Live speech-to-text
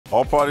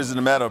All parties in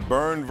the matter,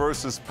 Byrne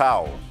versus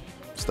Powell.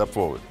 Step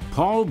forward.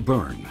 Paul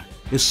Byrne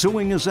is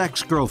suing his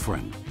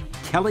ex-girlfriend,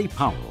 Kelly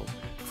Powell,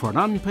 for an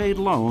unpaid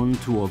loan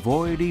to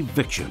avoid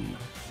eviction.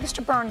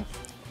 Mr. Byrne,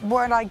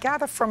 what I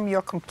gather from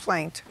your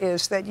complaint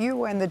is that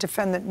you and the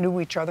defendant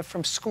knew each other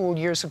from school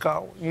years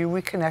ago. You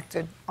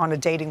reconnected on a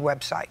dating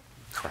website.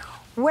 Correct.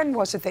 When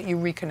was it that you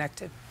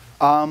reconnected?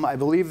 I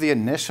believe the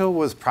initial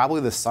was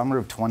probably the summer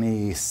of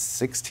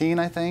 2016,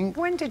 I think.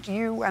 When did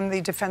you and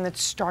the defendant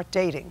start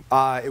dating?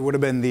 It would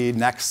have been the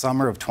next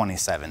summer of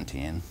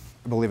 2017.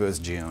 I believe it was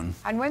June.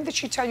 And when did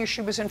she tell you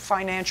she was in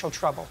financial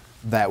trouble?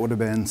 That would have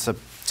been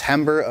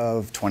September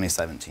of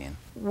 2017.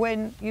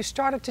 When you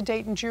started to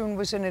date in June,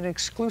 was it an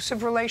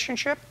exclusive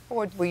relationship,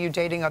 or were you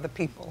dating other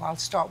people? I'll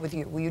start with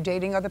you. Were you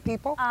dating other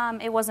people?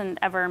 It wasn't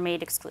ever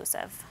made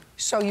exclusive.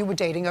 So you were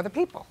dating other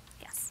people?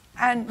 Yes.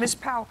 And Ms.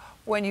 Powell,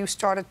 when you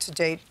started to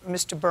date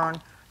Mr.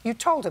 Byrne, you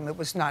told him it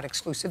was not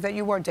exclusive, that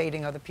you were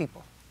dating other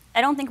people.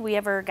 I don't think we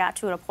ever got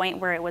to a point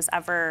where it was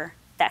ever,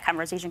 that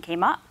conversation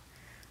came up.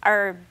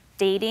 Our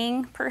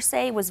dating, per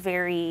se, was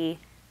very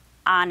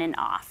on and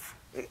off.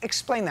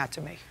 Explain that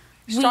to me.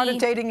 You started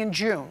dating in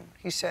June,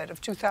 he said,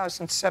 of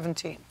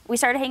 2017. We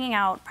started hanging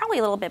out probably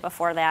a little bit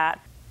before that,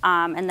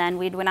 and then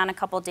we'd went on a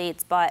couple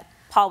dates, but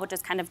Paul would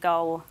just kind of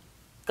go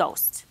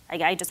ghost.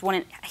 Like, I just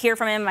wouldn't hear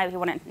from him. I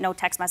wouldn't, no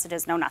text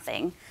messages, no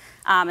nothing.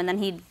 And then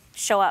he'd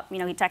show up,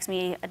 he'd text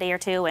me a day or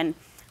two, and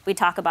we'd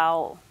talk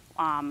about,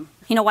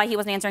 why he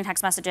wasn't answering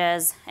text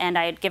messages, and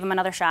I'd give him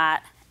another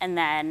shot, and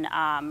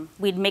then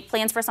we'd make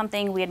plans for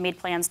something. We had made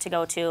plans to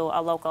go to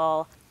a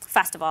local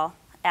festival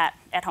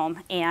at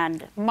home,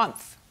 and...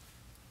 Month?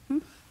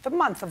 The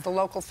month of the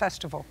local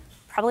festival?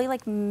 Probably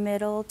like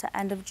middle to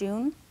end of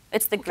June.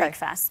 It's the Greek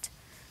Fest.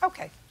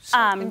 Okay.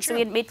 So we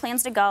had made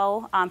plans to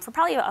go for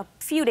probably a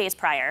few days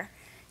prior.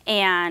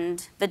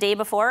 And the day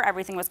before,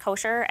 everything was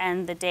kosher.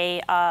 And the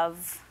day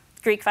of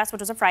Greek Fest,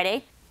 which was a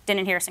Friday,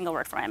 didn't hear a single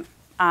word from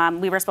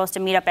him. We were supposed to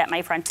meet up at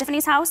my friend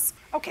Tiffany's house.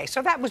 Okay,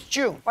 so that was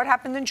June. What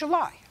happened in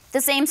July? The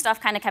same stuff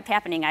kind of kept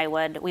happening.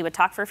 We would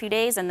talk for a few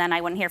days, and then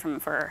I wouldn't hear from him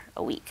for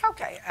a week.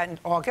 Okay,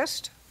 and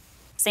August?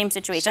 Same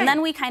situation. And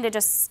then we kind of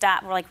just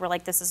stopped. We're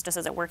like, this is just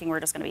isn't working. We're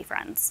just going to be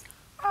friends.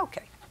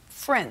 Okay,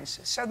 friends.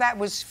 So that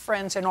was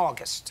friends in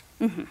August.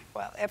 Mm-hmm.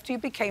 Well, after you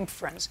became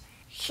friends,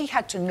 he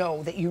had to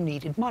know that you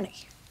needed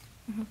money.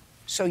 Mm-hmm.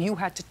 So you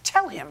had to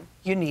tell him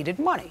you needed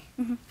money.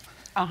 Mm-hmm.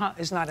 Uh-huh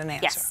is not an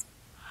answer. Yes.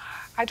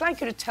 I'd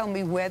like you to tell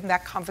me when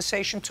that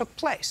conversation took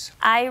place.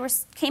 I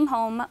came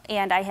home,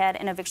 and I had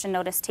an eviction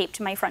notice taped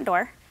to my front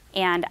door,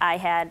 and I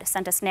had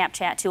sent a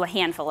Snapchat to a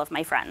handful of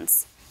my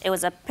friends. It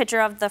was a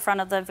picture of the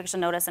front of the eviction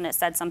notice, and it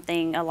said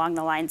something along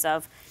the lines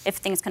of, if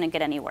things couldn't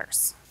get any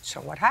worse. So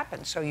what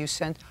happened? So you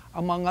sent,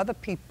 among other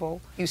people,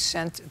 you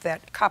sent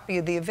that copy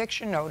of the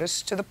eviction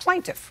notice to the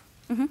plaintiff.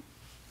 Mm-hmm.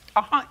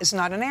 Uh-huh is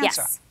not an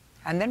answer. Yes.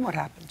 And then what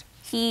happened?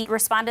 He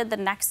responded the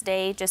next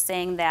day just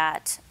saying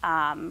that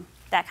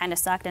that kind of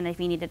sucked, and if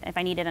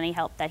I needed any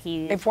help, that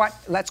he... If what?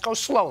 Let's go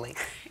slowly.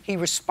 He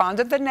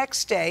responded the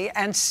next day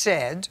and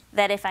said...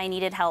 That if I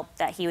needed help,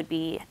 that he would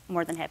be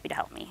more than happy to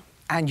help me.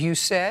 And you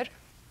said?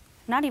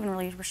 Not even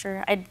really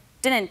sure. I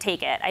didn't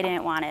take it. I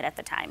didn't want it at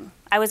the time.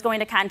 I was going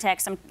to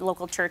contact some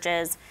local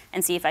churches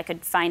and see if I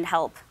could find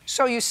help.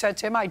 So you said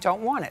to him, I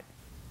don't want it?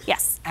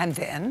 Yes. And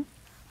then?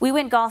 We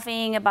went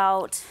golfing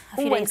about a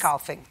few days. Who went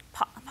golfing?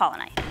 Paul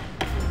and I.